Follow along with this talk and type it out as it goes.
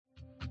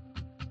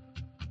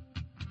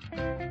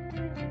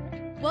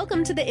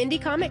Welcome to the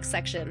Indie Comics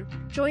section.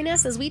 Join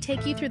us as we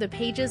take you through the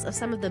pages of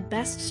some of the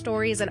best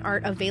stories and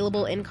art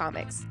available in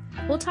comics.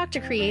 We'll talk to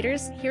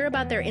creators, hear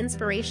about their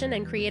inspiration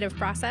and creative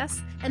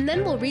process, and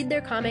then we'll read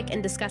their comic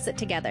and discuss it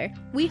together.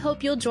 We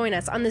hope you'll join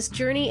us on this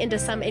journey into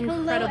some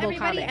incredible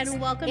comics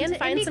and welcome and to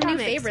find Indie some Comics.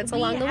 new favorites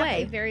along the We have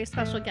way. a very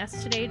special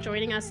guest today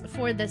joining us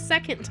for the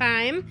second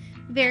time.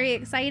 Very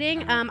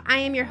exciting. I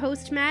am your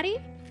host,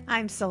 Maddie.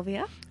 I'm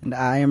Sylvia. And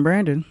I am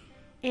Brandon.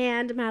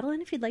 And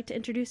Madeline, if you'd like to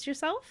introduce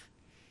yourself.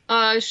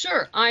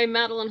 Sure. I'm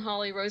Madeline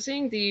Holly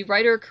Rosing, the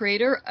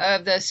writer-creator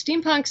of the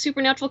steampunk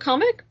supernatural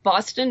comic,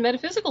 Boston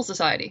Metaphysical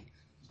Society.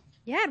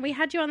 Yeah, and we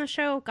had you on the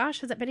show.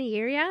 Gosh, has it been a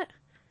year yet?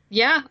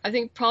 Yeah, I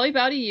think probably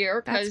about a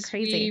year, because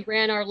we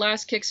ran our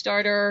last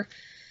Kickstarter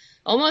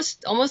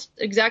almost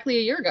exactly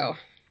a year ago.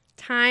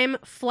 Time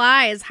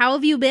flies. How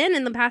have you been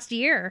in the past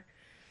year?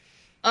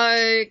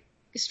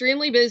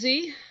 Extremely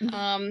busy,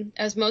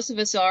 as most of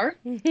us are.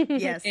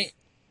 Yes.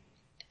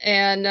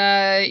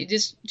 And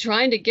just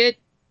trying to get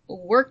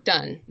work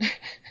done.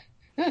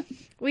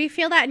 We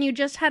feel that, and you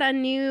just had a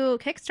new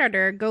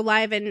Kickstarter go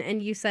live,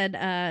 and you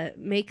said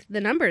make the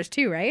numbers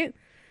too, right?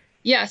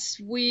 Yes,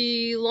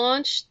 we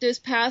launched this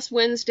past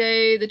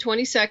Wednesday, the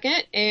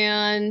 22nd,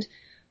 and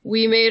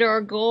we made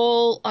our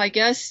goal, I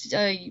guess,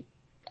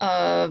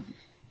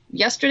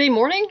 yesterday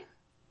morning,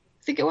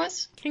 I think it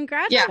was.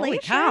 Congratulations. Holy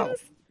cow.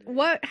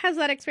 What has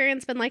that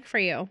experience been like for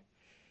you?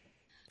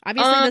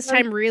 Obviously, this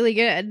time really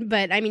good,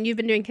 but I mean, you've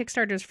been doing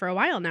Kickstarters for a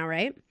while now,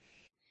 right?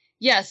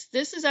 Yes,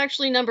 this is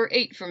actually number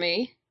 8 for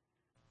me.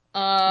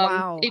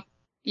 Wow.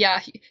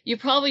 You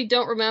probably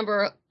don't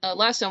remember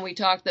last time we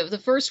talked. The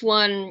first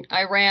one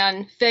I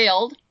ran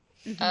failed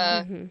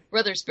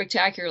rather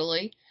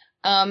spectacularly,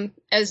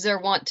 as they're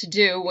wont to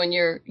do when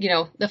you're,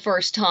 the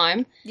first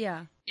time.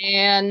 Yeah.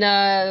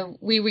 And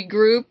we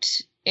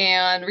regrouped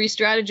and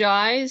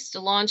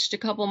re-strategized, launched a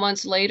couple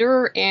months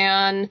later,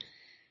 and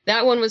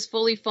that one was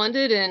fully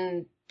funded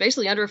in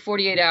basically under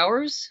 48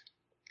 hours.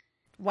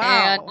 Wow.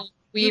 And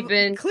we've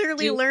been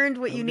clearly learned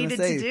what you needed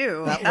to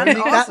do.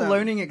 That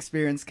learning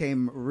experience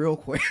came real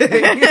quick.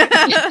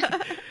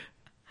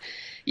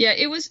 Yeah,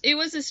 it was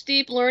a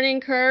steep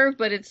learning curve,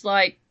 but it's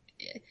like,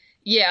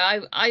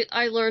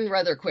 I learned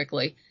rather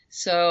quickly.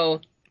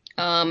 So,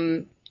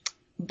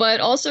 but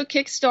also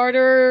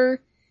Kickstarter,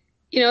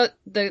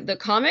 the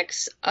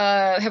comics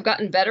have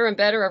gotten better and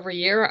better every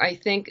year. I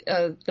think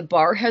the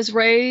bar has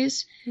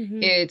raised.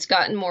 Mm-hmm. It's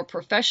gotten more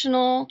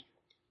professional.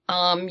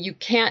 You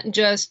can't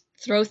just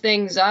throw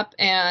things up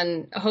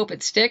and hope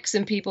it sticks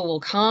and people will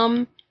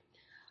come.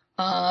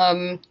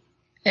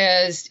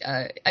 As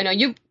I know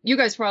you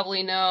guys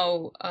probably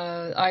know,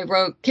 I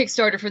wrote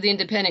Kickstarter for the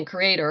Independent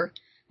Creator,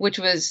 which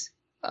was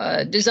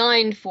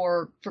designed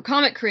for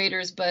comic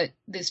creators, but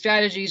the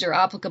strategies are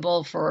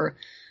applicable for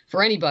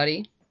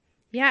anybody.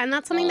 Yeah, and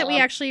that's something that we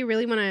actually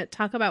really want to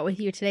talk about with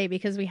you today,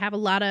 because we have a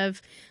lot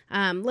of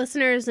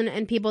listeners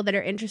and people that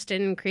are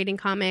interested in creating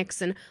comics,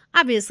 and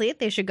obviously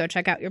they should go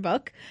check out your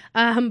book.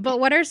 But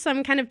what are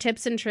some kind of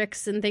tips and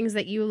tricks and things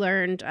that you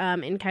learned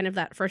in kind of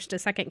that first to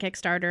second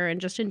Kickstarter and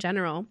just in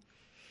general?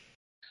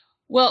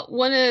 Well,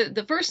 one of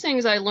the first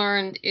things I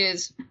learned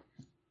is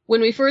when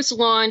we first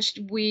launched,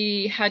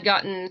 we had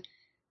gotten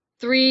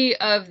 3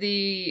 of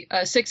the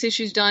 6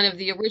 issues done of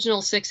the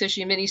original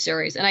 6-issue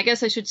miniseries. And I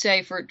guess I should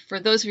say, for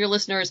those of your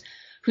listeners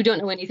who don't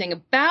know anything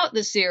about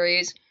the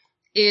series,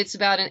 it's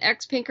about an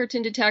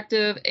ex-Pinkerton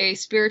detective, a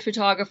spirit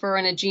photographer,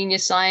 and a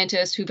genius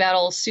scientist who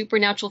battle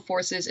supernatural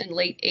forces in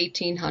late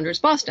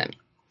 1800s Boston.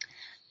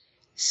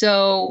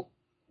 So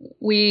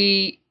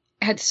we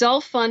had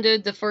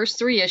self-funded the first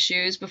 3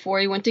 issues before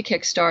we went to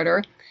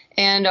Kickstarter.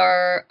 And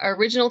our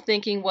original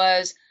thinking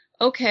was,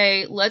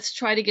 okay, let's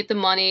try to get the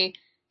money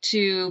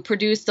to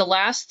produce the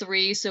last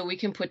 3 so we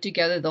can put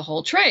together the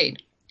whole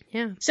trade.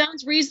 Yeah.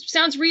 Sounds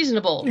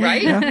reasonable,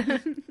 right? Yeah.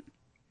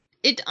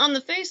 It on the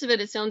face of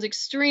it sounds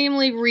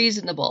extremely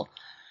reasonable.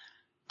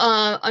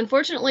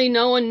 Unfortunately,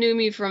 no one knew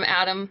me from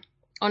Adam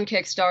on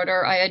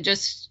Kickstarter. I had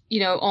just,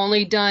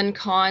 only done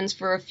cons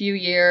for a few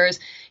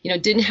years,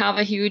 didn't have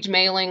a huge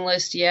mailing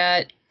list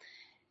yet.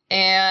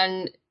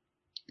 And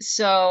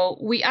so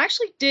we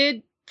actually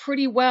did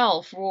pretty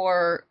well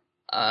for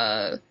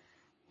a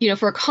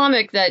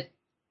comic that,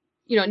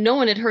 no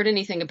one had heard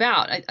anything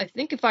about. I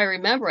think if I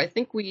remember,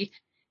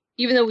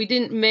 even though we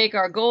didn't make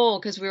our goal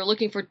because we were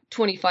looking for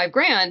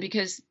 $25,000,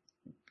 because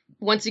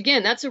once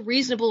again, that's a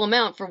reasonable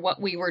amount for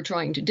what we were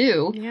trying to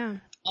do. Yeah.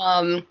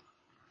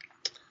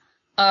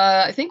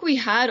 I think we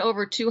had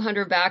over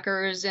 200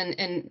 backers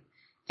and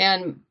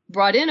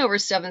brought in over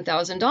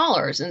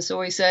 $7,000. And so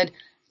we said,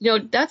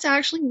 that's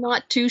actually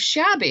not too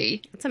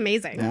shabby. It's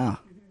amazing. Yeah.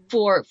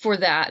 For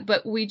that,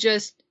 but we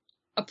just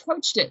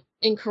approached it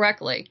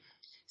incorrectly.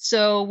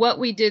 So what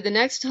we did the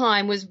next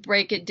time was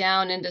break it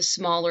down into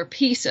smaller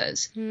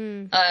pieces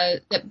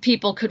that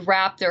people could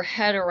wrap their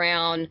head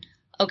around.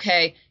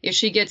 Okay, if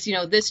she gets,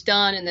 this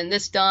done and then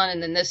this done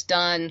and then this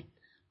done,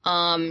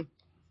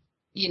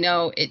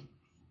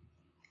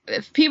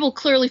 people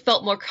clearly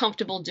felt more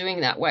comfortable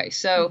doing that way.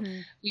 So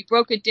we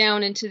broke it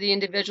down into the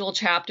individual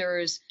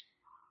chapters,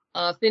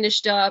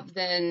 finished up,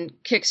 then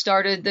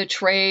kickstarted the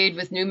trade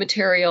with new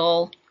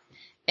material.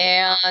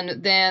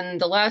 And then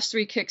the last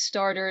 3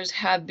 Kickstarters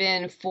have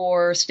been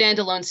for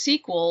standalone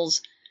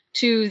sequels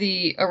to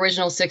the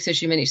original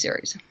 6-issue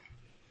miniseries.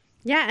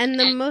 Yeah, and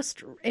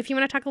if you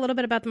want to talk a little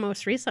bit about the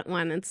most recent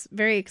one, it's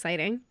very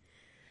exciting.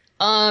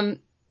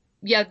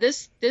 Yeah,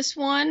 this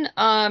one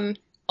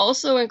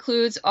also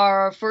includes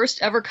our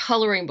first ever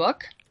coloring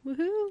book.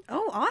 Woohoo!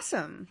 Oh,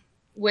 awesome.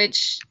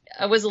 Which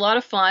was a lot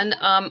of fun.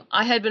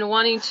 I had been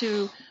wanting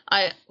to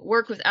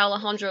work with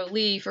Alejandro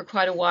Lee for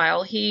quite a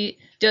while. He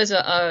does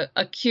a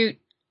cute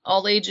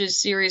all ages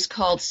series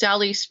called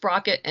Sally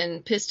Sprocket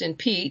and Piston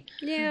Pete,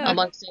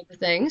 amongst other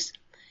things.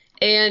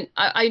 And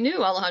I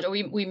knew Alejandro.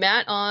 We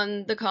met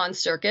on the con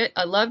circuit.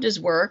 I loved his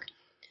work.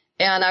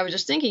 And I was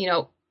just thinking,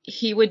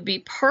 he would be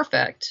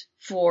perfect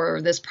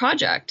for this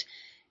project.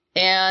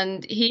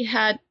 And he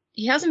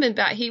hasn't been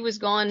back. He was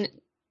gone.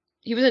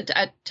 He was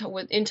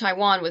in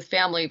Taiwan with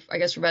family, I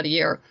guess, for about a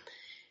year,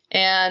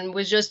 and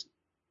was just,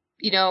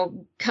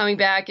 coming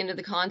back into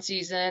the con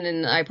season.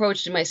 And I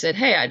approached him. I said,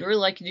 hey, I'd really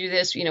like to do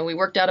this. We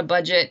worked out a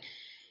budget.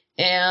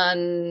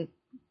 And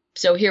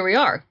so here we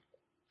are.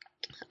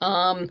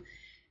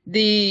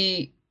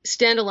 The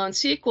standalone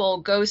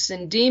sequel, Ghosts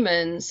and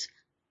Demons,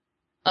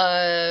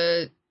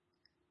 it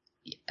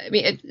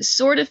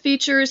sort of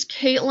features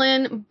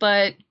Caitlin,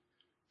 but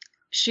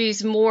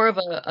she's more of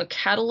a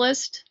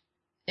catalyst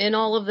in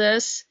all of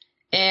this.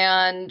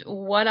 And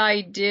what I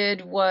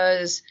did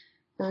was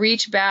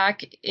reach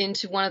back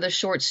into one of the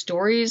short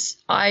stories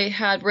I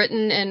had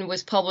written and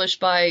was published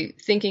by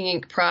Thinking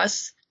Ink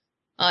Press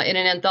in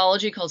an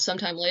anthology called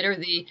Sometime Later.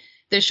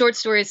 The short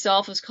story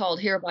itself is called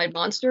Here Abide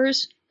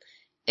Monsters,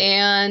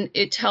 and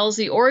it tells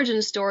the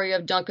origin story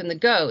of Duncan the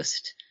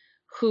Ghost,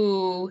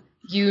 who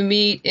you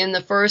meet in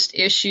the first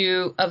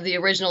issue of the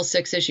original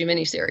 6-issue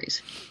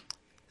miniseries.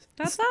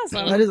 That's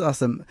awesome. That is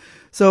awesome.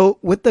 So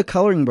with the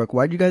coloring book,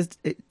 why did you guys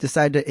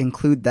decide to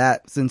include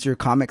that since your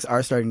comics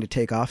are starting to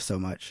take off so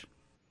much?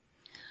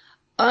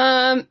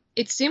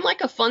 It seemed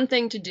like a fun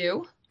thing to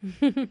do.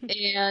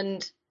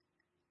 And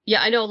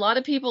yeah, I know a lot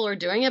of people are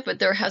doing it, but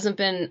there hasn't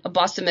been a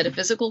Boston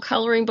Metaphysical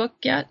coloring book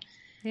yet.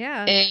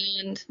 Yeah.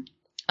 And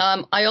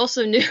I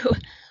also knew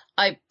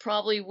I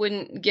probably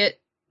wouldn't get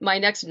my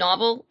next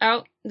novel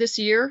out this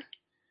year.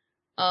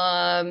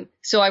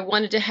 So I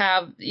wanted to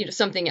have,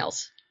 something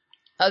else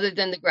other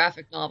than the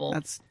graphic novel.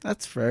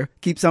 That's fair.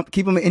 Keep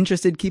them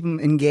interested, keep them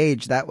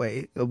engaged. That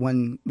way,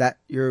 when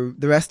the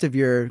rest of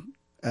your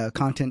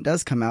content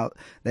does come out,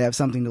 they have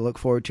something to look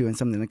forward to and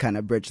something to kind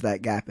of bridge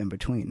that gap in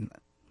between.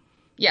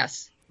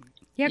 Yes.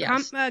 Yeah,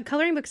 yes.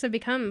 Coloring books have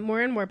become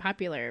more and more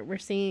popular. We're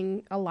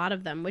seeing a lot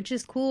of them, which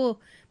is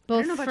cool. I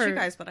don't know about you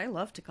guys, but I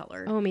love to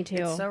color. Oh, me too.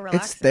 It's so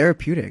relaxing. It's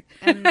therapeutic.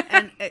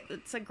 and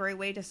it's a great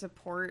way to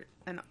support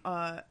an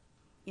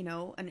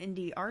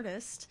indie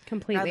artist.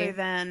 Completely. Rather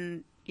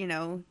than,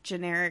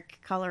 generic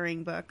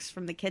coloring books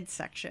from the kids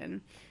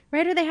section.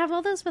 Right, or they have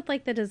all those with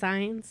the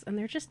designs, and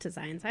they're just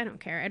designs. I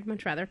don't care. I'd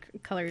much rather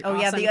color. Oh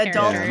yeah, the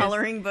adult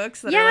coloring books.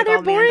 That are they're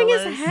all boring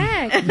mandalas. as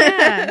heck.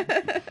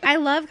 Yeah, I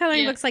love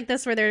coloring books like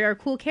this where there are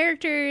cool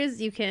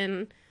characters. You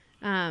can,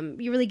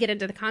 you really get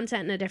into the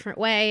content in a different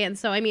way. And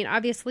so,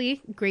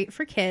 obviously, great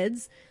for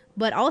kids,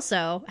 but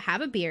also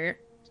have a beer,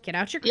 get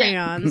out your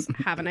crayons,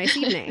 have a nice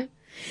evening.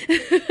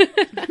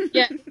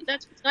 Yeah,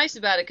 that's what's nice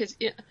about it because.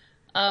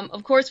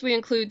 Of course, we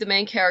include the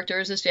main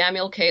characters as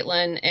Samuel,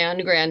 Caitlin,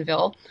 and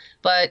Granville,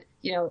 but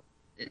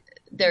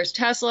there's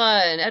Tesla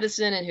and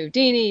Edison and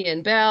Houdini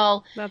and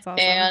Belle. That's awesome.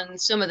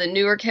 And some of the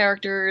newer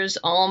characters,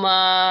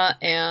 Alma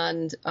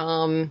and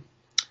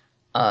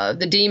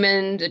the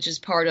Demon, which is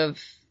part of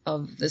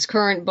this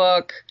current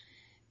book.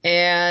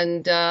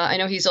 And I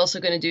know he's also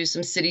going to do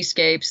some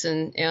cityscapes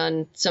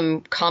and some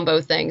combo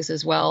things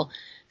as well.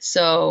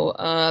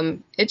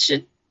 So it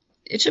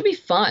should be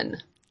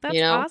fun.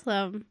 That's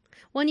awesome.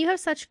 Well, and you have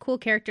such cool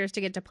characters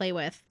to get to play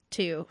with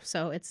too,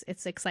 so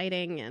it's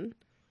exciting, and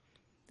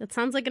it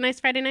sounds like a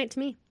nice Friday night to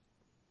me.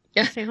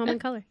 Yeah, stay home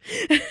and color.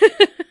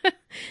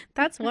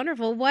 That's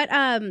wonderful. What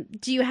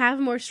do you have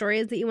more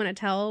stories that you want to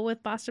tell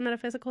with Boston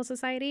Metaphysical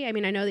Society? I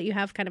know that you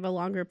have kind of a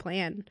longer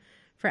plan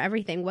for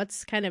everything.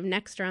 What's kind of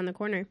next around the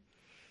corner?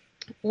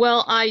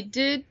 Well, I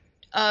did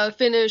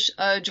finish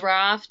a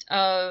draft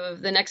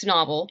of the next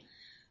novel,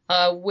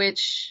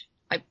 which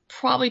I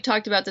probably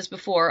talked about this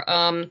before.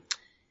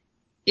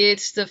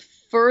 It's the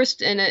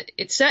first, and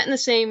it's set in the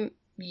same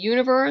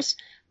universe,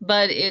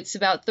 but it's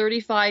about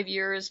 35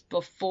 years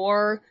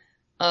before,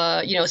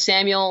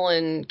 Samuel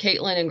and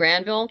Caitlin and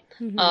Granville,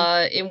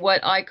 in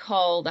what I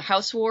call the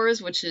House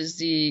Wars, which is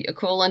the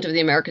equivalent of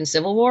the American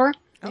Civil War.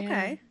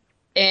 Okay.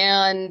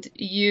 And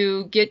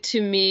you get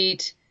to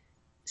meet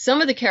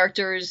some of the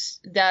characters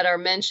that are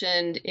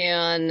mentioned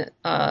in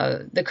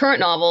the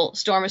current novel,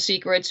 Storm of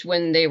Secrets,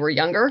 when they were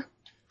younger,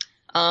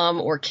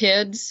 or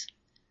kids.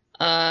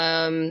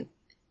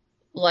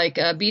 Like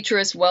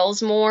Beatrice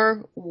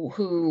Wellsmore,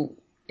 who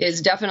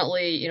is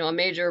definitely, a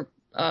major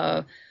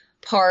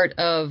part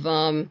of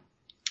one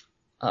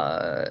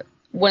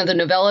of the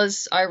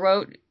novellas I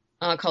wrote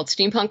called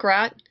Steampunk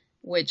Rat,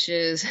 which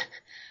is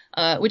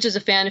a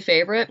fan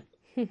favorite.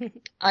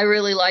 I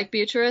really like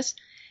Beatrice,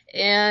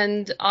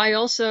 and I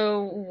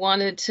also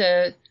wanted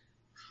to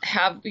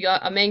have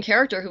a main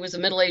character who was a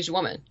middle-aged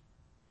woman.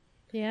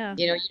 Yeah.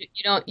 You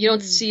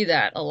don't see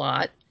that a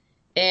lot.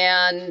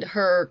 And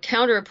her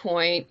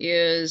counterpoint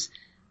is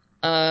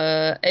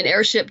an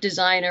airship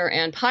designer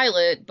and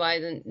pilot by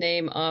the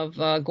name of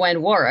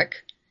Gwen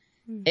Warwick.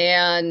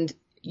 And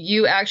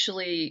you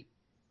actually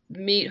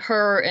meet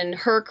her and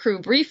her crew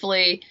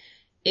briefly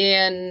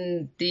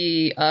in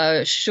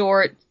the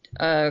short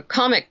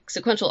comic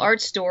sequential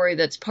art story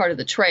that's part of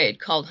the trade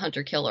called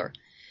Hunter Killer.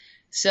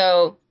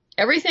 So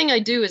everything I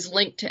do is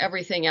linked to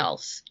everything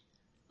else.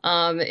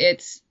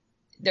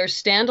 They're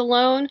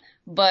standalone,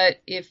 but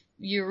if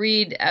you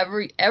read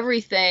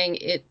everything,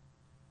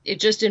 it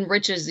just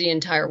enriches the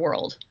entire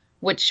world,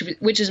 which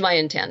is my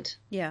intent.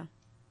 Yeah,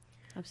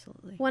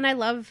 absolutely. When I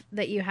love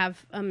that you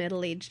have a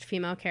middle-aged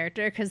female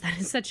character, because that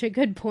is such a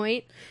good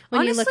point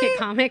when you look at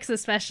comics,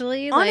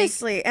 especially.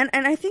 Honestly, and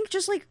I think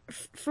just like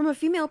from a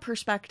female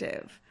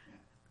perspective,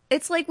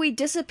 it's like we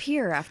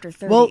disappear after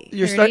 30. Well,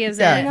 you're 30 is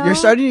you're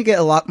starting to get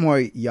a lot more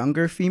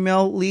younger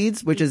female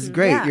leads, which is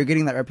great. Yeah. You're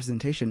getting that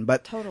representation,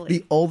 but Totally.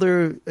 the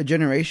older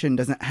generation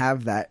doesn't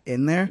have that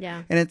in there.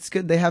 Yeah. And it's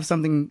good they have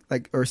something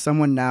or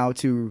someone now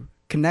to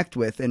connect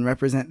with and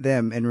represent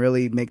them and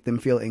really make them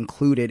feel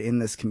included in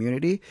this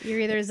community. You're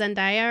either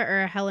Zendaya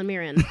or Helen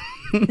Mirren.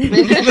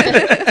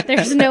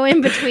 There's no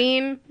in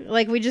between.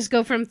 Like, we just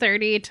go from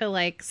 30 to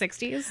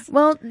 60s.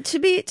 Well, to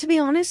be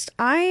honest,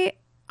 I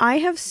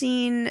have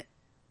seen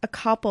a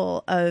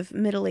couple of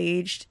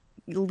middle-aged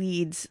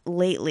leads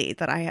lately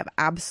that I have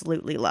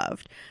absolutely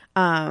loved.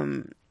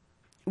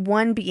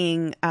 One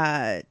being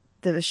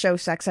the show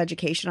Sex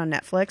Education on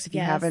Netflix. If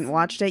you haven't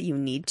watched it, you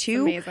need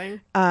to.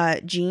 Amazing.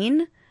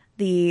 Jean,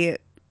 the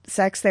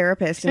sex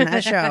therapist in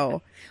that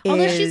show,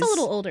 Although she's a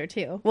little older,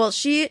 too. well,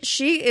 she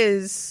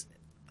is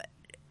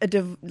a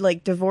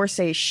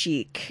divorcee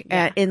chic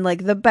in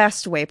the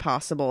best way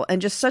possible, and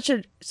just such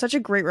a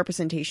great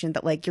representation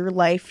that your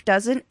life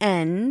doesn't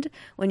end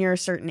when you're a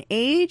certain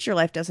age, your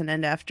life doesn't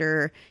end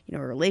after a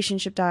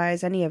relationship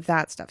dies, any of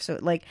that stuff. So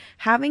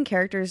having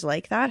characters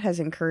like that has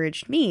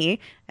encouraged me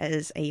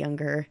as a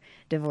younger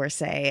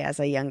divorcee,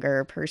 as a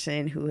younger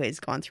person who has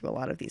gone through a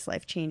lot of these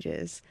life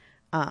changes,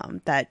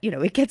 that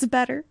it gets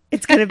better,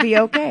 it's gonna be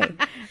okay.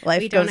 Life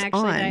We don't goes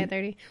actually on. die at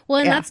 30. Well,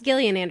 and Yeah. that's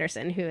Gillian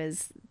Anderson, who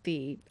is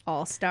the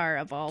all-star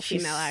of all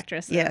female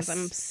actresses. Yes,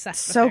 I'm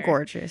obsessed with so her.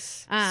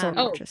 gorgeous, so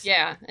Oh, gorgeous.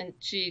 Yeah, and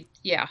She's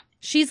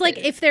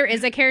if there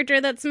is a character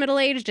that's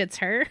middle-aged, it's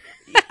her.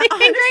 I think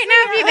right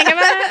now, if you think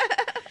about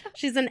it.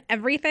 She's in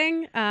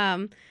everything.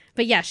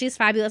 But yeah, she's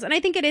fabulous. And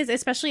I think it is,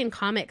 especially in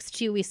comics,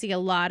 too, we see a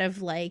lot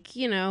of late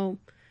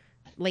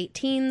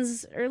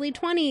teens, early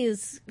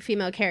 20s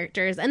female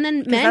characters. And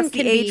then men that's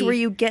the age where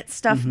you get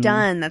stuff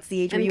done. That's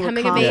the age where And you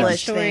coming of accomplish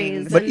age stories.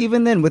 things. But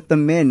even then, with the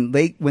men,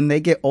 when they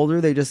get older,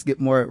 they just get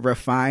more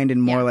refined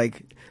and more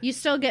You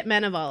still get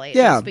men of all ages,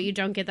 Yeah. but you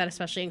don't get that,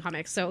 especially in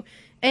comics. So,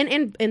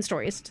 and in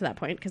stories to that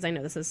point, because I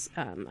know this is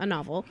a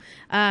novel.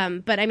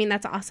 But I mean,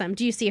 that's awesome.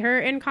 Do you see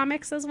her in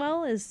comics as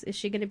well? Is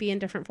she going to be in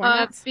different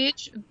formats?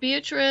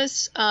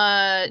 Beatrice,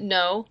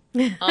 no.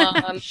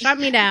 Shut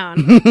me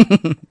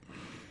down.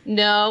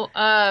 No,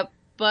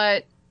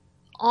 but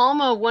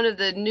Alma, one of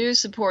the new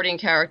supporting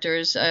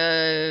characters,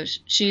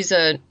 she's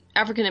an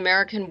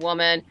African-American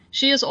woman.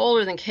 She is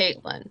older than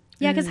Caitlin.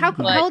 Yeah, because how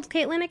old's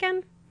Caitlin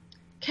again?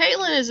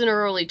 Caitlin is in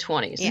her early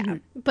 20s. Yeah,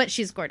 but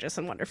she's gorgeous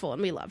and wonderful,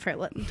 and we love her.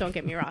 Don't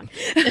get me wrong.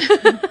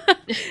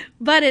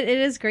 But it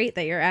is great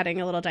that you're adding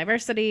a little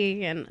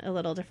diversity and a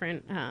little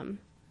different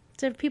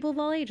to people of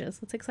all ages.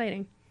 It's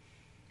exciting.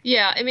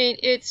 Yeah, I mean,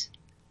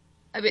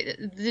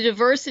 the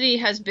diversity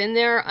has been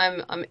there.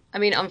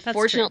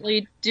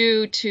 Unfortunately,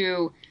 due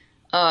to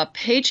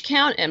page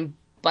count and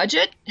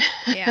budget,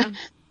 Yeah.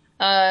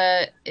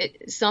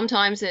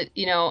 sometimes it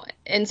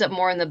ends up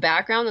more in the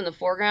background than the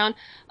foreground.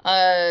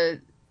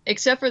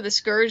 Except for The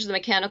Scourge, the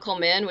Mechanical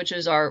Men, which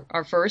is our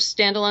first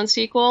standalone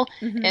sequel,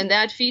 and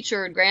that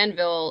featured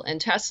Granville and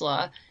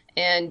Tesla,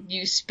 and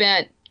you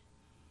spent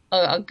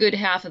a good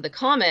half of the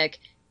comic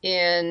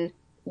in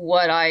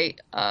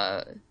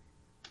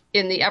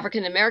in the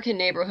African American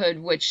neighborhood,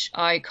 which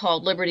I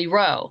called Liberty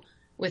Row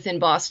within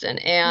Boston,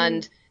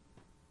 and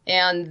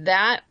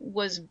that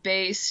was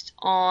based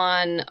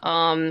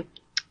on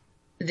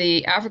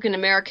the African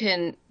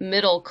American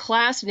middle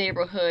class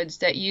neighborhoods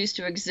that used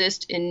to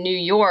exist in New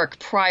York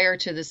prior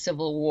to the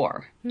Civil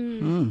War.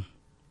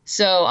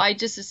 So I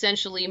just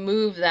essentially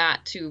moved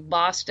that to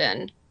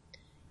Boston,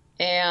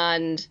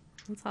 and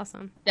That's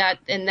awesome.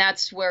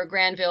 that's where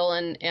Granville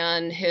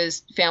and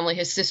his family,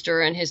 his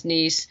sister and his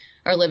niece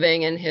are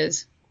living, and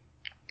his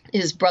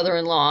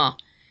brother-in-law,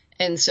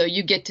 and so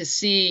you get to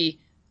see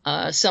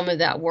some of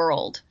that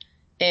world,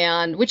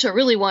 and which I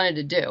really wanted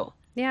to do.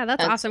 Yeah,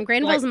 that's awesome.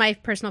 Granville's my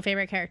personal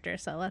favorite character,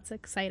 so that's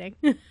exciting.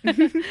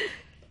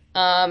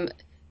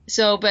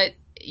 But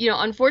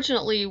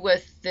unfortunately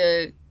with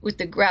the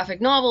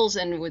graphic novels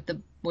and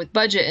with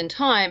budget and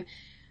time,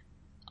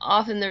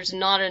 often there's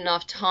not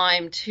enough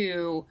time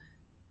to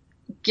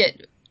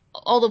get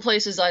all the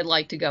places I'd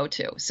like to go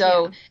to.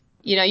 So,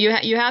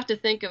 you have to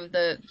think of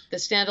the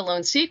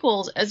standalone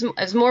sequels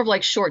as more of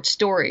like short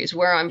stories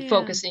where I'm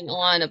focusing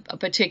on a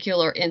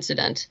particular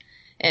incident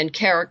and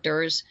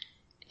characters,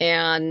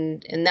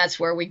 and that's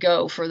where we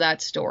go for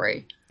that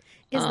story.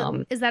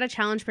 Is that a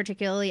challenge,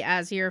 particularly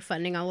as you're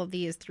funding all of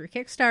these through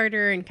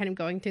Kickstarter and kind of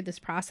going through this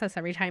process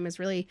every time? Is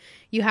really,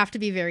 you have to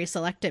be very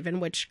selective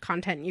in which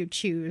content you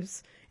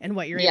choose and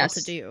what you're able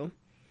to do.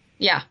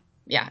 Yeah,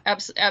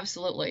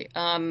 absolutely.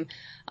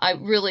 I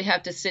really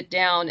have to sit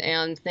down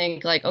and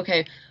think like,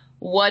 okay,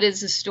 what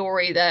is the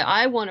story that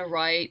I want to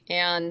write?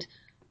 And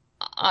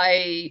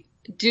I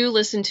do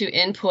listen to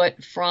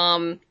input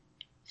from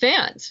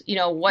fans.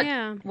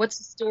 What's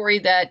the story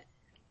that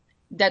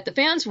the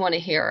fans want to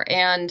hear?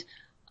 And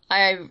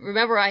I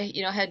remember I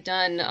had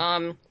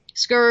done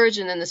Scourge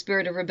and then The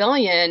Spirit of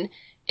Rebellion,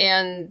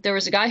 and there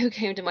was a guy who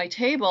came to my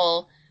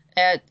table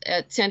at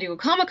San Diego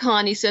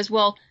Comic-Con. He says,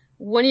 well,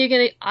 when are you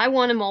going to, I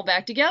want them all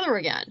back together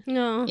again.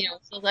 No.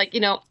 So like,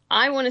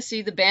 I want to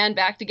see the band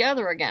back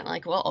together again.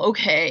 Like, well,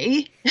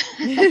 okay.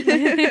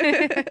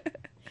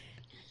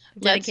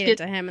 Dedicated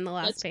to him in the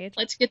last page.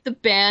 Let's get the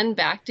band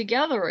back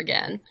together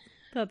again.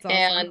 That's awesome.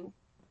 And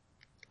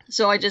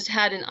so I just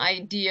had an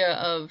idea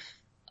of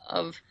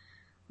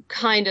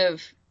kind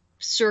of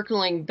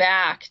circling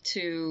back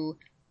to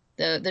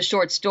the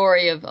short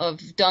story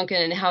of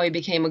Duncan and how he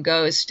became a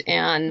ghost,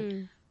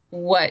 and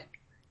what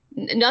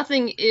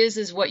nothing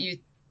is what you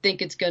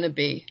think it's going to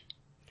be.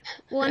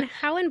 Well, and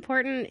how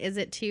important is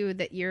it too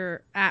that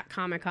you're at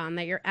Comic-Con,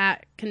 that you're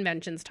at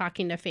conventions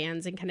talking to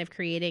fans and kind of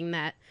creating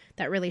that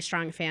really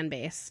strong fan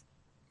base?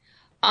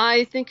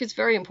 I think it's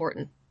very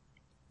important.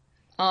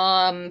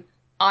 I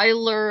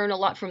learn a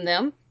lot from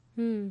them,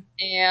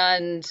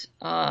 and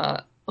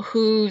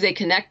who they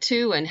connect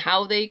to and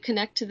how they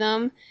connect to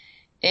them.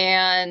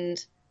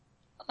 And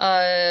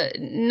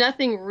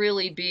nothing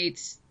really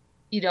beats,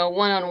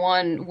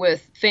 one-on-one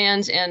with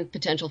fans and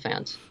potential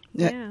fans.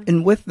 Yeah.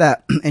 And with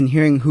that, and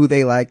hearing who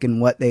they like and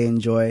what they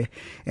enjoy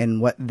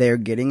and what they're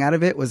getting out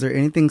of it, was there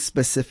anything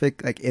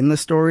specific like in the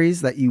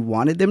stories that you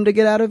wanted them to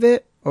get out of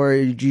it?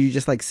 Or do you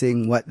just like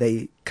seeing what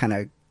they kind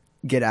of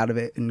get out of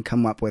it and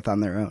come up with on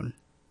their own?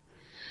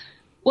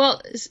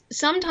 Well,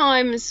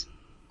 sometimes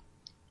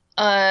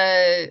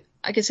I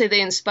could say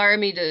they inspire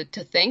me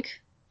to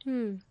think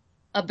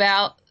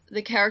about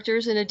the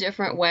characters in a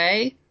different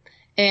way.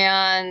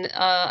 And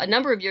a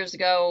number of years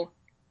ago,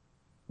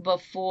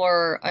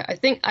 before I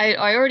think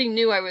I already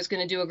knew I was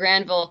going to do a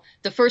Granville.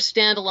 The first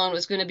standalone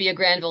was going to be a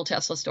Granville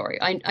Tesla story.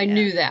 I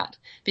knew that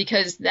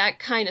because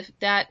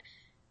that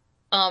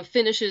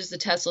finishes the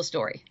Tesla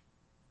story.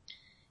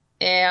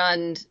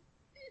 And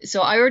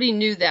so I already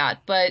knew that.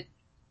 But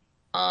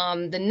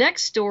the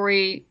next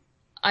story,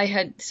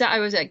 I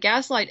was at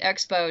Gaslight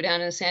Expo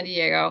down in San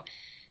Diego,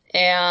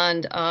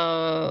 and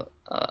a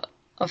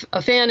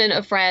fan and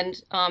a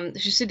friend,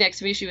 she stood next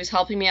to me. She was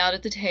helping me out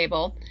at the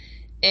table,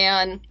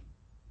 and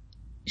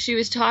she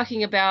was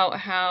talking about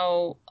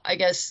how, I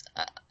guess,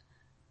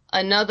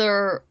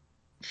 another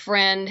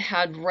friend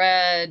had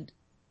read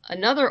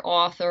another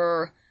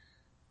author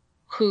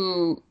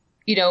who,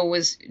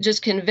 was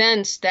just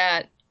convinced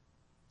that,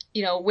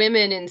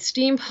 women in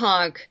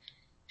steampunk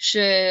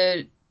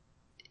should,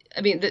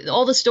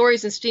 all the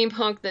stories in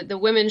steampunk, that the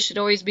women should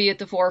always be at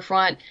the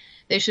forefront.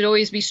 They should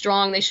always be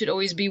strong. They should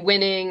always be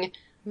winning,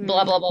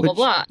 blah, blah, blah, blah,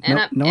 blah. And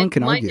no one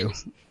can argue.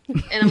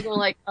 And I'm going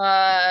like,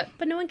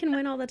 but no one can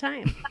win all the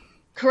time.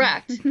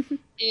 Correct.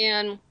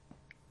 and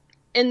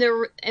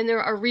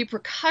there are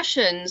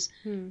repercussions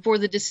for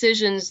the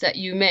decisions that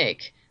you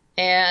make,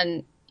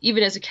 and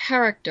even as a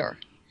character.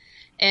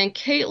 And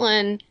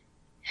Caitlin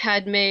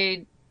had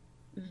made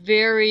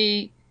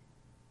very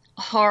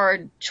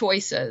hard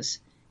choices,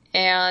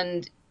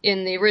 and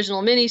in the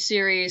original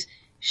miniseries,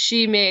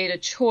 she made a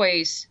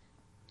choice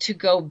to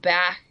go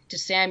back to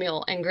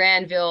Samuel and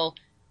Granville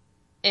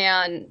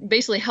and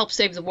basically help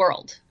save the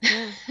world.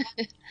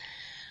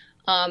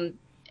 And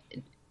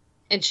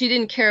she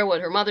didn't care what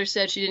her mother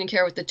said. She didn't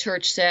care what the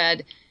church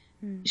said.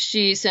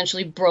 She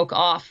essentially broke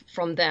off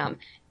from them.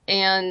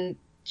 And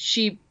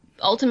she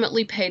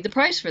ultimately paid the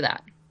price for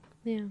that.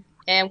 Yeah.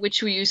 And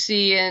which you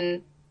see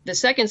in the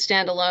second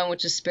standalone,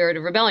 which is Spirit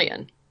of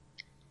Rebellion.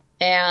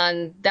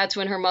 And that's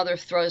when her mother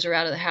throws her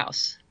out of the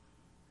house.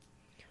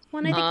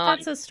 Well, and I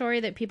think that's a story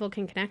that people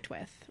can connect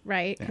with,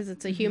 right? Because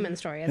it's a human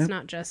story. It's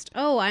not just,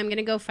 oh, I'm going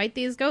to go fight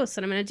these ghosts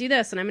and I'm going to do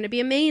this and I'm going to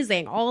be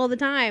amazing all the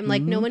time.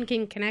 Like, no one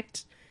can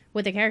connect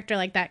with a character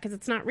like that because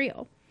it's not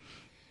real.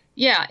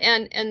 Yeah,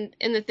 and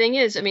the thing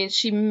is,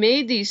 she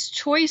made these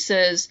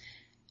choices,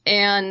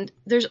 and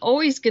there's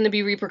always going to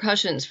be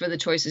repercussions for the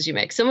choices you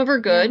make. Some of them are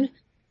good,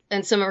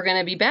 and some are going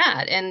to be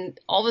bad. And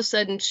all of a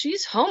sudden,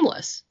 she's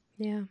homeless.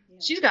 Yeah.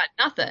 She's got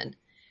nothing.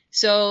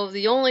 So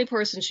the only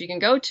person she can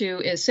go to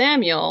is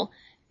Samuel,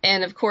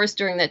 And of course,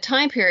 during that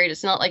time period,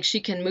 it's not like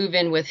she can move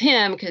in with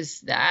him because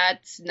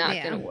that's not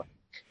going to work.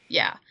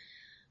 Yeah.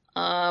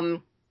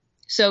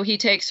 So he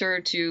takes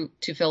her to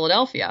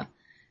Philadelphia.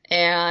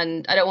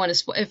 And I don't want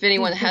to, if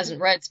anyone hasn't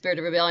read Spirit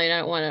of Rebellion, I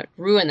don't want to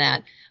ruin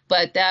that.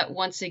 But that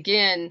once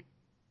again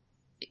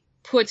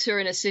puts her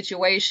in a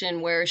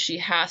situation where she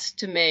has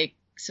to make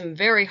some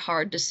very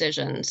hard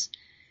decisions.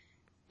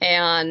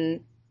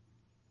 And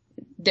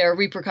there are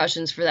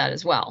repercussions for that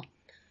as well.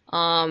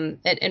 And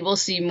we'll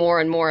see more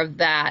and more of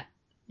that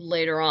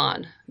later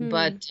on.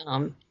 But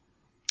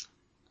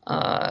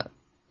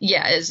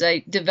as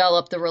I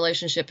develop the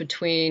relationship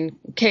between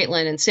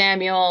Caitlin and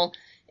Samuel,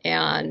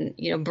 and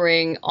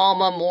bring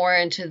Alma more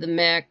into the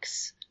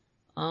mix,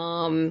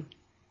 so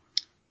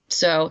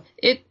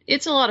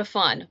it's a lot of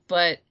fun.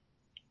 But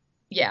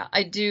yeah,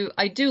 I do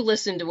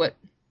listen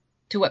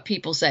to what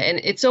people say, and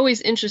it's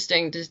always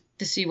interesting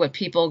to see what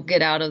people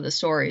get out of the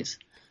stories.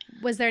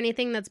 Was there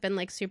anything that's been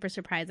like super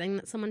surprising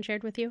that someone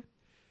shared with you?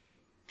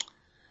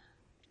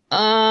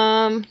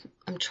 I'm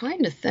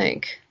trying to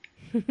think.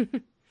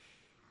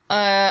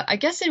 I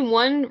guess in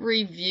one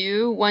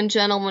review, one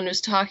gentleman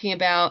was talking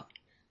about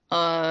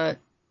the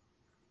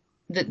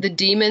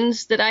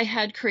demons that I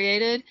had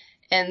created,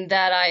 and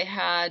that I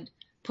had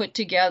put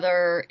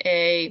together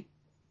a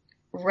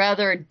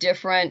rather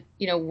different,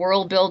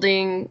 world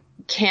building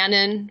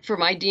canon for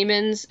my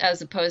demons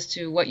as opposed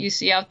to what you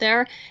see out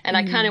there. And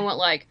I kind of went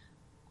like,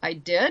 I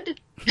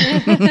did?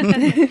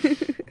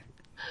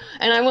 And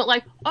I went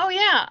like, oh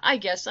yeah, I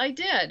guess I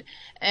did.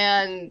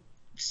 And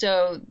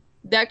so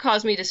that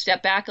caused me to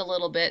step back a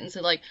little bit and say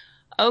like,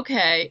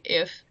 okay,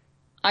 if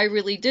I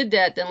really did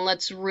that, then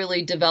let's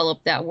really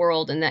develop that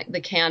world and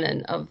the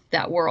canon of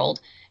that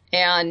world.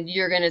 And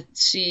you're going to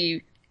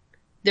see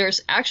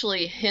there's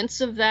actually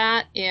hints of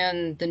that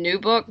in the new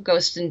book,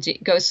 Ghosts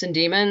and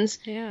Demons.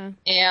 Yeah.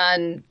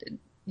 And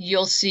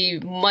you'll see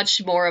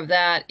much more of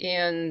that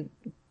in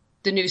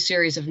the new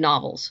series of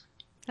novels.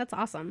 That's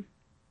awesome.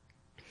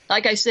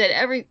 Like I said,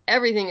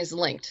 everything is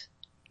linked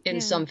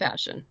in some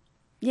fashion.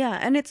 Yeah,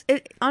 and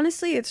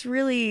honestly, it's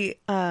really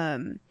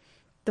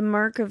the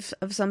mark of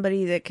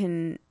somebody that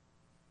can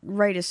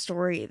write a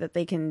story, that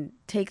they can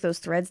take those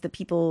threads that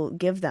people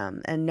give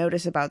them and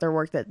notice about their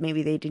work that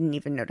maybe they didn't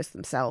even notice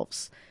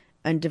themselves,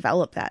 and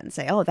develop that and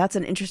say, oh, that's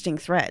an interesting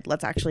thread.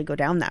 Let's actually go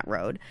down that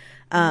road,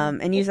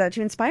 and use that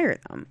to inspire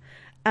them.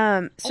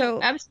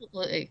 So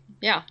absolutely.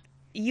 Yeah.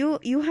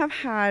 You have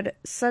had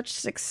such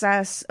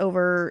success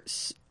over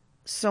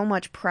so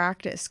much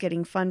practice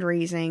getting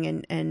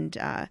fundraising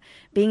and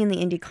being in the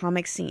indie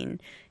comic scene.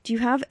 Do you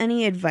have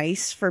any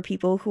advice for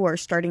people who are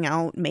starting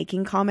out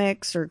making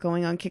comics or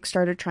going on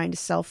Kickstarter trying to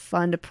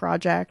self-fund a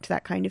project,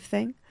 that kind of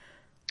thing?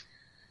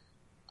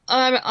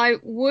 I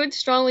would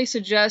strongly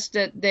suggest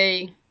that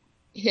they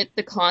hit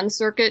the con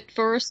circuit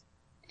first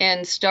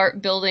and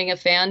start building a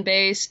fan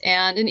base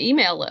and an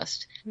email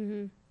list.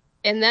 Mm-hmm.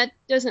 And that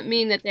doesn't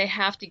mean that they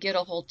have to get a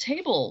whole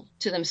table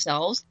to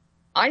themselves.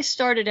 I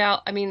started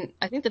out, I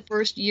think the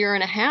first year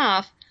and a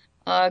half,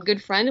 a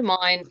good friend of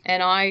mine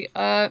and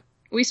I,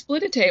 we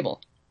split a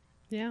table.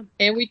 Yeah.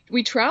 And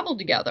we traveled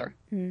together,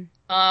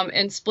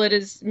 and split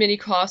as many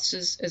costs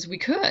as we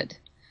could,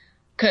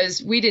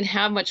 because we didn't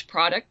have much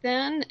product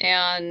then,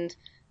 and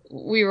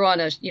we were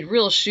on a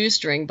real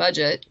shoestring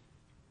budget.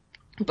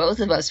 Both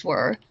of us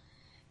were.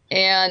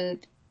 And,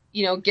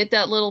 get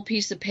that little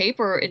piece of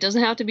paper. It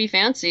doesn't have to be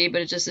fancy,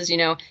 but it just says,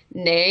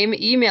 name,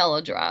 email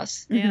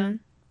address. Yeah.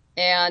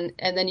 And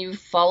then you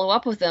follow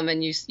up with them,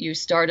 and you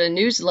start a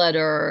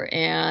newsletter,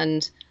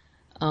 and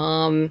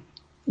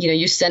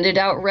you send it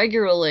out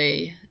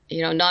regularly.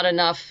 Not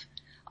enough.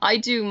 I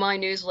do my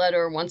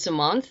newsletter once a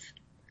month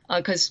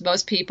because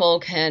most people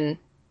can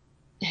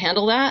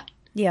handle that.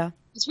 Yeah.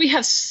 Because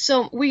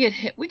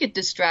we get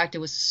distracted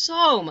with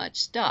so much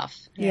stuff.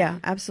 Yeah,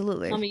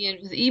 absolutely. Coming in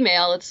with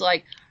email, it's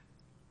like,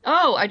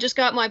 oh, I just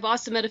got my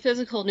Boston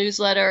Metaphysical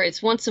newsletter.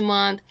 It's once a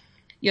month.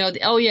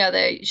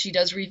 She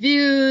does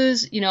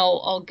reviews.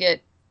 I'll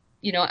get,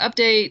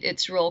 update.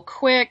 It's real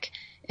quick.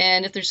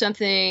 And if there's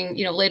something,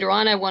 later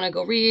on I want to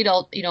go read,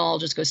 I'll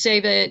just go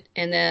save it.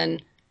 And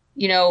then,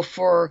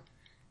 for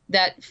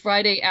that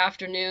Friday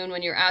afternoon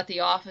when you're at the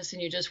office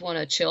and you just want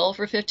to chill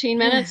for 15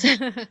 minutes,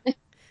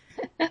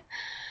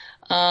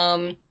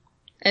 and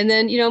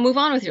then, move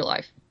on with your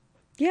life.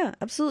 Yeah,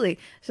 absolutely.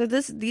 So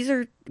these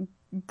are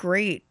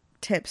great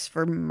tips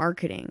for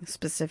marketing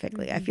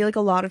specifically. Mm-hmm. I feel like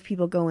a lot of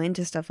people go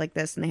into stuff like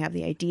this and they have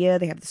the idea,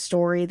 they have the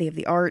story, they have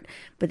the art,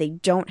 but they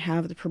don't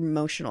have the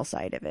promotional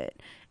side of it.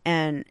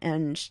 And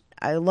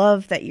I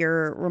love that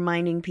you're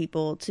reminding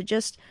people to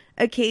just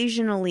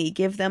occasionally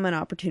give them an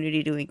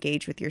opportunity to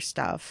engage with your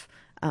stuff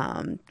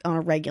on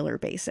a regular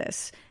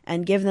basis,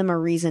 and give them a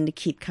reason to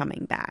keep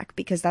coming back,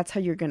 because that's how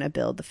you're going to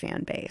build the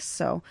fan base.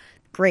 So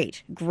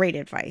great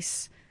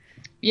advice.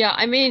 Yeah,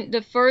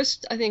 the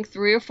first, I think,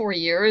 3 or 4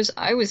 years,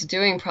 I was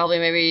doing probably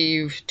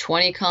maybe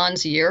 20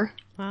 cons a year.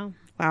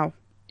 Wow.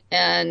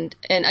 And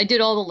I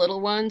did all the little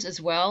ones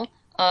as well.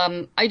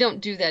 I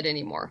don't do that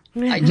anymore.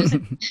 I just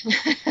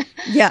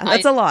yeah,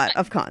 that's a lot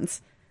of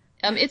cons.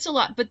 It's a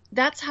lot, but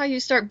that's how you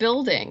start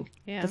building.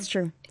 Yeah. That's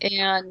true.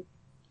 And,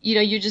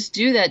 you just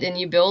do that and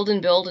you build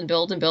and build and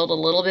build and build a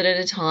little bit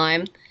at a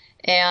time.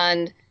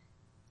 And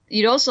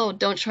you also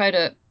don't try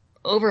to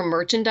over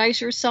merchandise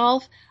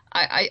yourself.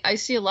 I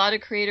see a lot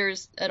of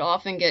creators that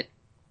often get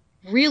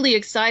really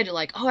excited,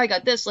 like, oh, I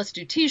got this, let's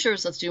do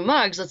t-shirts, let's do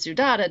mugs, let's do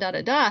da da da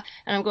da da.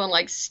 And I'm going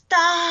like,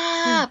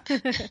 stop.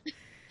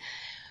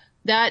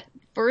 That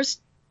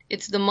first,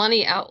 it's the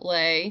money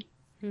outlay.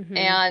 Mm-hmm.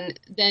 And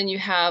then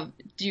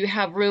do you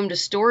have room to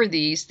store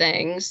these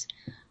things?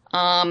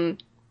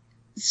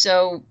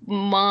 So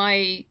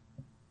my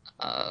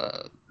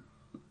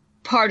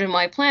part of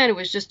my plan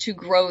was just to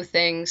grow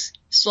things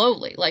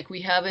slowly. Like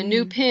we have a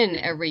new pin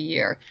every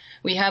year.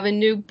 We have a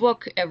new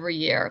book every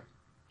year.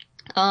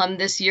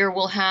 This year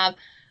we'll have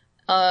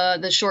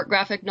the short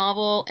graphic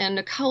novel and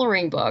a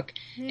coloring book.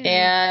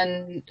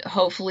 And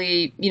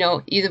hopefully,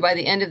 either by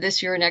the end of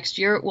this year or next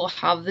year, we'll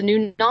have the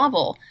new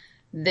novel.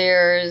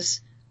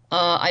 There's,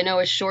 I know,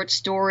 a short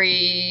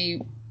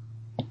story.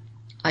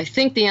 I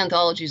think the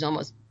anthology is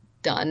almost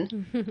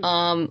done.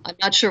 I'm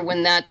not sure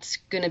when that's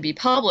going to be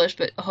published,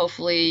 but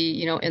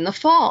hopefully, in the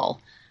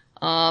fall,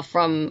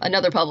 from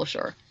another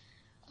publisher,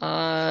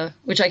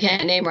 which I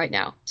can't name right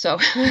now. So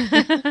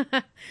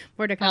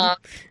more to come.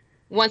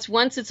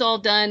 Once it's all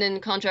done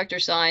and contract are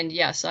signed,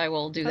 yes, I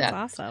will do that.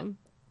 That's awesome.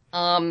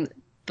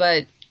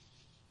 But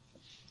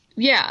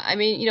yeah, I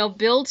mean,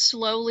 build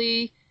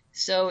slowly.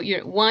 So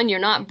you're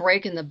not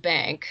breaking the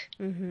bank,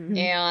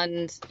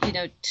 and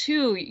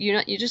two,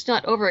 you're just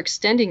not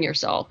overextending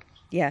yourself.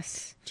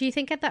 Yes. Do you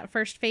think at that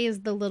first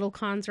phase the little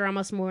cons are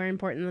almost more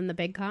important than the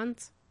big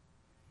cons?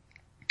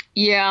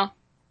 Yeah,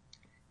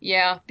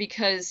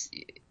 because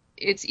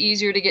it's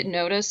easier to get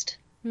noticed.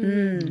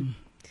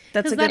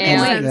 That's a that good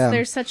makes point. sense. Yeah.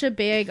 There's such a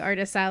big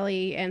Artist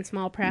Alley and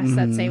small press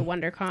that say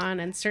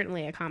WonderCon and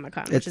certainly a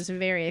Comic-Con, which is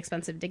very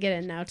expensive to get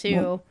in now too.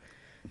 Well,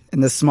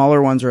 and the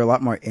smaller ones are a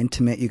lot more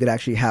intimate. You could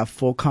actually have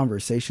full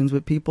conversations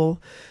with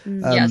people.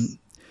 Yes.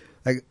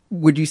 Like,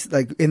 would you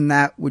say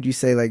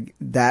like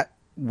that,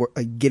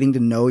 like getting to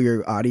know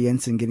your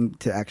audience and getting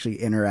to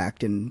actually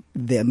interact and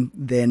them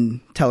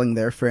then telling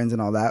their friends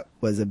and all that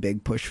was a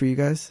big push for you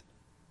guys?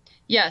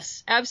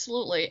 Yes,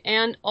 absolutely.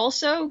 And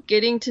also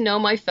getting to know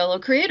my fellow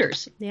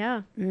creators.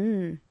 Yeah.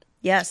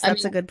 Yes,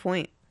 that's a good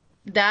point.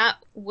 That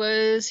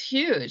was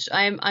huge.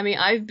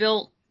 I've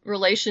built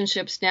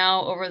relationships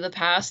now over the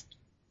past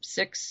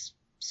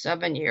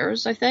 6-7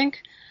 years, I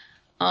think,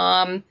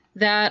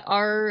 that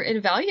are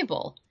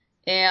invaluable.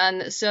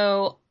 And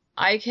so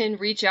I can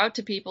reach out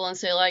to people and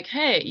say like,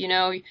 hey,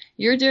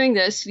 you're doing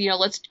this,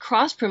 let's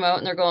cross promote.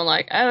 And they're going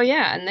like, oh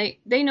yeah. And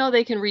they know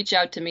they can reach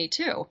out to me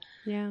too.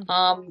 Yeah.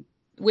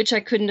 Which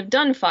I couldn't have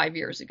done 5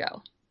 years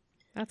ago.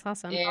 That's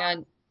awesome.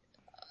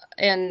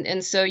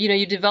 And so,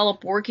 you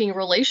develop working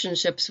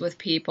relationships with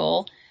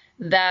people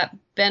that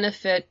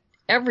benefit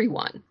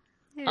everyone.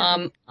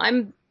 Yeah.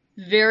 I'm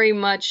very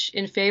much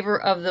in favor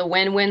of the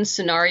win-win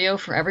scenario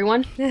for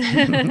everyone.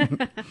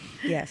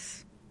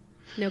 Yes.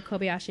 No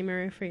Kobayashi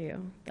Maru for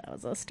you. That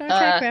was a Star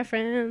Trek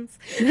reference.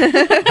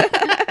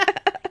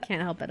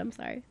 Can't help it. I'm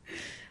sorry.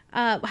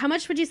 How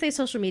much would you say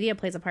social media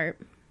plays a part?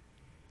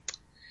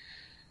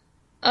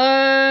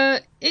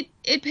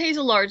 It plays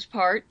a large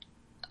part.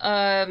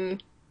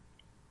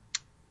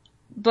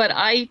 But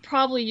I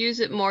probably use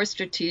it more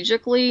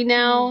strategically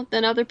now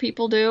than other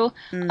people do.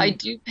 I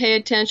do pay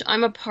attention.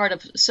 I'm a part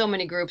of so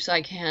many groups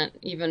I can't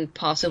even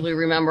possibly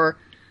remember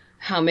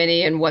how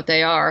many and what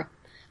they are.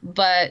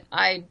 But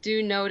I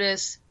do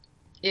notice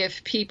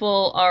if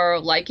people are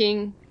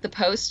liking the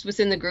posts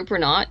within the group or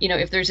not,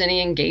 if there's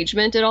any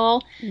engagement at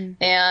all.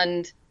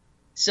 And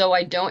so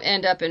I don't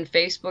end up in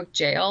Facebook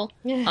jail.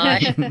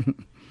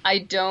 I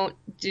don't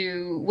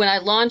do, when I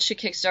launch a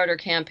Kickstarter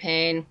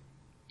campaign,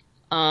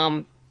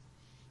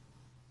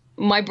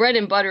 my bread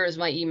and butter is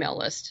my email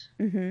list.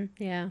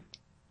 Yeah.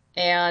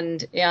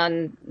 And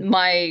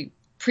my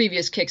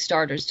previous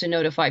Kickstarters to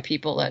notify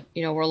people that,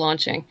 we're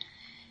launching.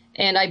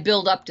 And I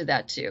build up to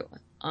that too.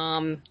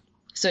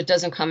 So it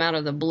doesn't come out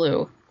of the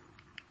blue.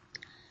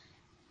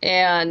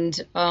 And,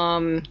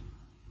 now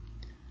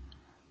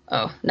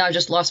I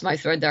just lost my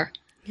thread there.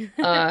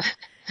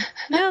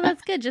 No,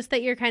 that's good. Just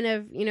that you're kind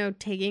of,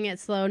 taking it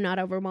slow, not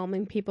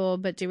overwhelming people,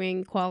 but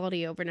doing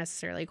quality over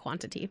necessarily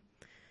quantity.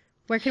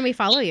 Where can we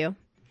follow you?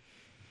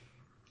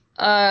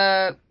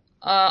 On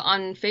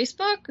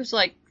Facebook, it's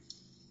like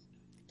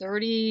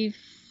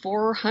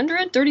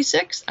 3,400,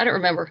 36. I don't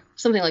remember.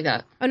 Something like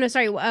that. Oh, no,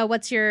 sorry.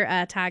 What's your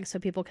tag so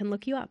people can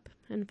look you up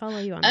and follow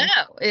you on there?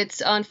 Oh,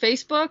 it's on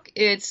Facebook.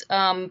 It's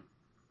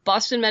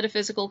Boston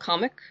Metaphysical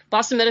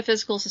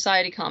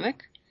Society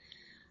comic.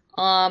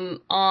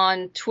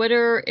 On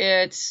Twitter,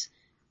 it's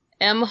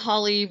M.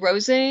 Holly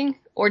Rosing,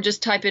 or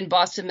just type in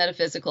Boston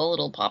Metaphysical,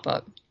 it'll pop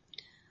up.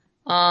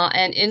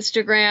 And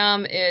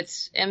Instagram,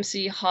 it's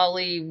MC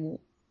Holly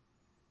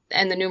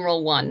and the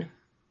numeral 1.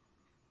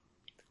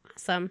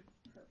 Awesome.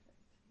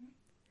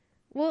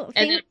 Well,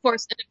 and of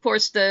course,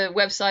 the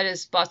website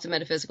is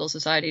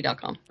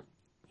bostonmetaphysicalsociety.com.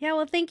 Yeah,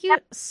 well, thank you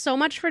so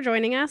much for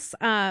joining us.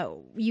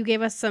 You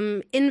gave us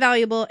some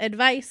invaluable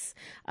advice.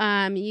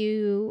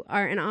 You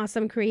are an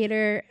awesome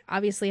creator.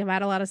 Obviously, have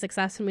had a lot of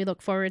success, and we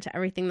look forward to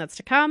everything that's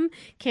to come.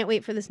 Can't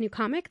wait for this new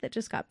comic that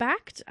just got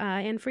backed,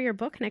 and for your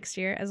book next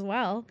year as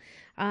well.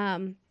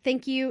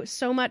 Thank you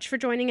so much for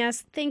joining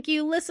us. Thank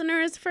you,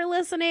 listeners, for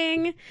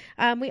listening.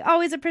 We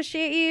always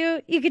appreciate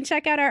you. You can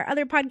check out our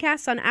other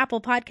podcasts on Apple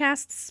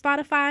Podcasts,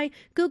 Spotify,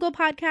 Google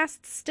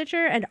Podcasts,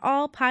 Stitcher, and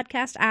all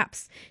podcast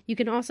apps. You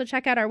can also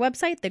check out our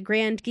website,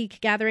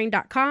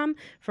 thegrandgeekgathering.com,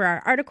 for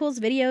our articles,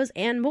 videos,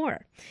 and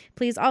more.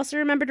 Please also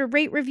remember to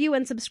rate, review,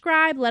 and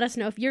subscribe. Let us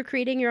know if you're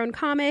creating your own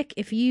comic,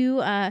 if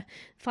you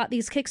thought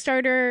these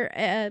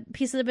Kickstarter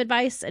pieces of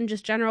advice and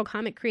just general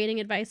comic creating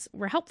advice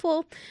were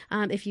helpful.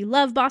 If you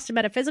love Boston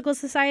Metaphysical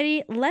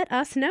Society, let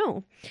us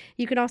know.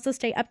 You can also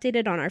stay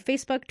updated on our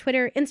Facebook,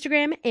 Twitter,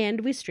 Instagram,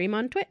 and we stream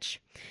on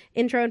Twitch.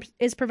 Intro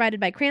is provided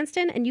by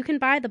Cranston, and you can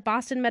buy the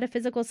Boston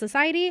Metaphysical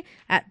Society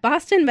at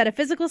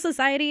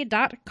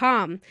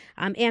bostonmetaphysicalsociety.com,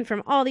 and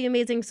from all the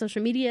amazing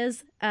social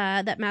medias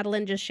that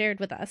Madeline just shared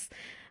with us.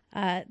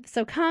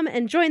 So come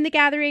and join the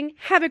gathering.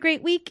 Have a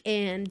great week,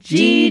 and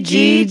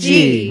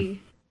GGG.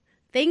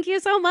 Thank you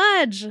so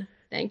much.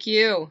 Thank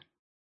you.